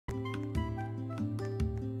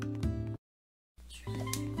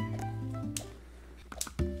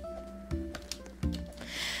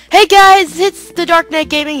Hey guys, it's the Dark Knight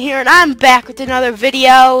Gaming here, and I'm back with another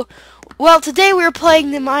video. Well, today we're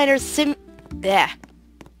playing the Miners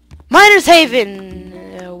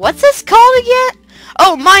Haven. What's this called again?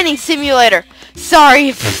 Oh, Mining Simulator.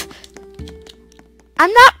 Sorry.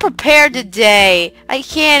 I'm not prepared today. I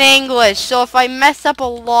can't English, so if I mess up a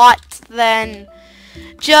lot, then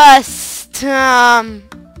just,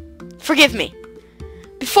 forgive me.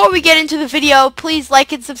 Before we get into the video, please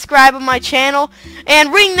like and subscribe on my channel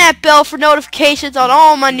and ring that bell for notifications on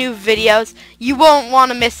all my new videos. You won't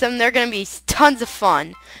want to miss them. They're going to be tons of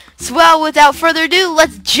fun. So, well, without further ado,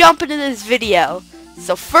 let's jump into this video.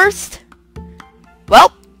 So first,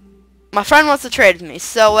 well, my friend wants to trade with me.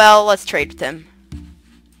 So, well, let's trade with him.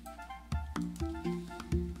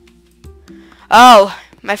 Oh,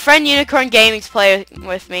 my friend Unicorn Gaming's playing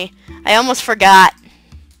with me. I almost forgot.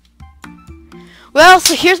 Well,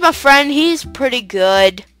 so here's my friend. He's pretty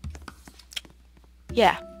good.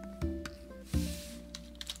 Yeah.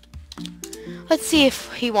 Let's see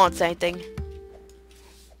if he wants anything.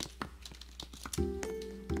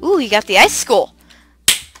 Ooh, he got the ice school.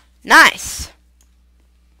 Nice.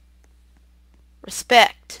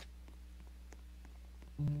 Respect.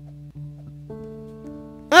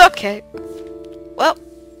 Okay. Well,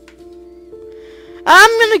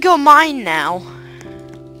 I'm gonna go mine now.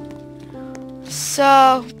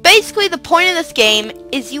 So, basically the point of this game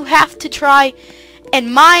is you have to try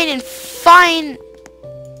and mine and find...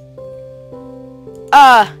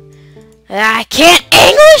 I can't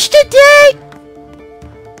English today!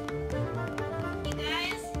 You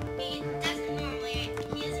guys, he doesn't normally,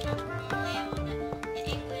 he isn't normally able to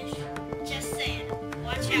English, just saying,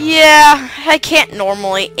 watch out. Yeah, I can't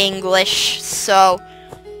normally English, so...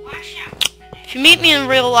 Watch out. If you meet me in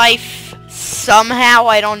real life, somehow,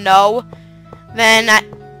 I don't know, then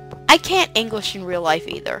I can't English in real life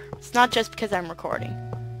either. It's not just because I'm recording.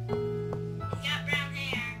 He's got brown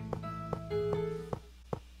hair.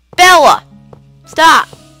 Bella! Stop!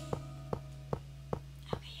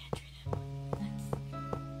 Okay,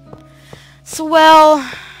 So, well...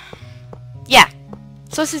 yeah.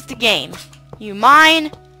 So this is the game. You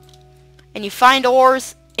mine, and you find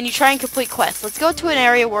ores, and you try and complete quests. Let's go to an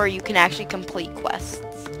area where you can actually complete quests.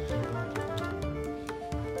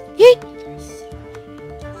 Yeet!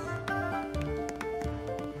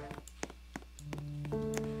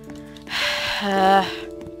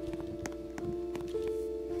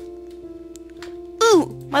 Ooh,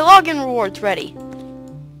 my login reward's ready.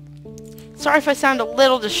 Sorry if I sound a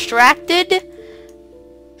little distracted,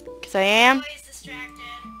 because I am. Always distracted.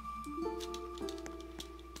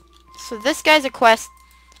 So this guy's a quest.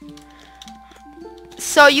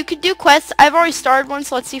 So you could do quests. I've already started one,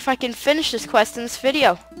 so let's see if I can finish this quest in this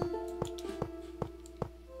video.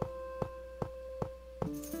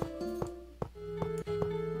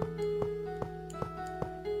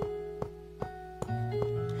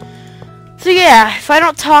 So yeah, if I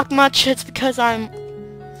don't talk much, it's because I'm...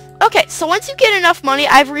 Okay, so once you get enough money,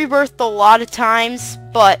 I've rebirthed a lot of times,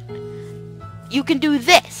 but you can do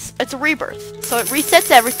this. It's a rebirth. So it resets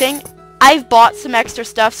everything. I've bought some extra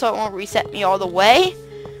stuff so it won't reset me all the way.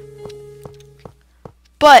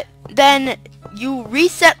 But then you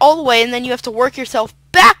reset all the way and then you have to work yourself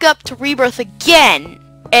back up to rebirth again.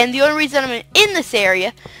 And the only reason I'm in this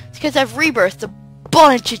area is because I've rebirthed a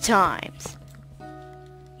bunch of times.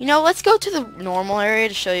 You know, let's go to the normal area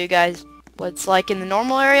to show you guys what it's like in the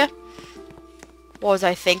normal area. What was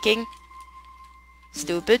I thinking?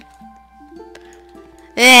 Stupid.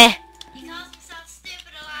 Eh. He calls himself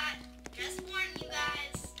stupid a lot. Just warning you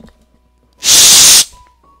guys. Shh!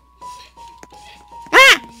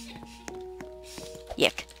 Ah!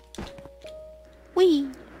 Yuck. Wee.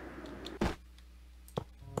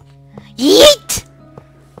 Yeet!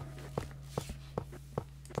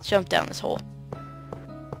 Let's jump down this hole.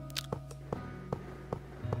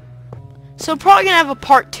 So I'm probably going to have a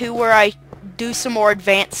part 2 where I do some more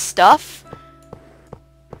advanced stuff.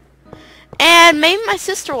 And maybe my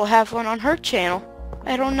sister will have one on her channel.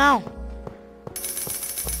 I don't know. I'll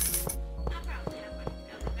probably have one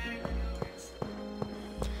that'll be better than yours.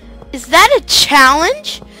 Is that a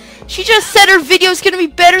challenge? She just said her video is going to be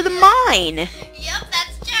better than mine. Yep,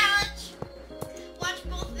 that's a challenge. Watch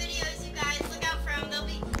both videos, you guys. Look out for them. They'll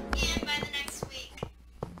be in by the next week.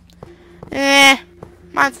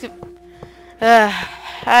 Mine's good.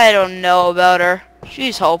 I don't know about her.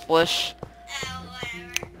 She's hopeless.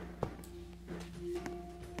 Whatever.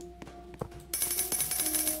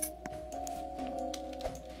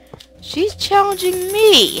 She's challenging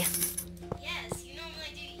me. Yes, you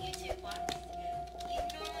normally do YouTube walk. You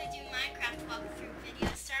normally do Minecraft walkthrough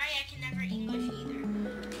videos. Sorry, I can never English either.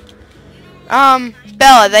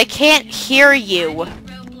 Bella, they can't hear you.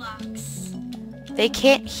 Roblox. They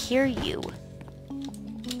can't hear you.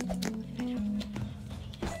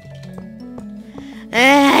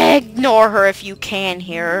 Ignore her if you can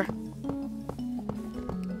hear her.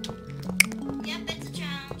 Yep, it's a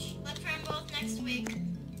challenge. Let's try them both next week.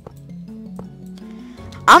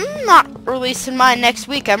 I'm not releasing mine next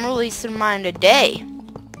week. I'm releasing mine today.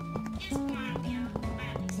 It's mine will be out by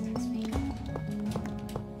at least next week.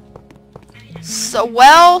 So,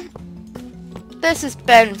 well, this has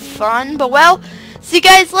been fun. But, well, see you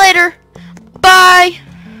guys later. Bye.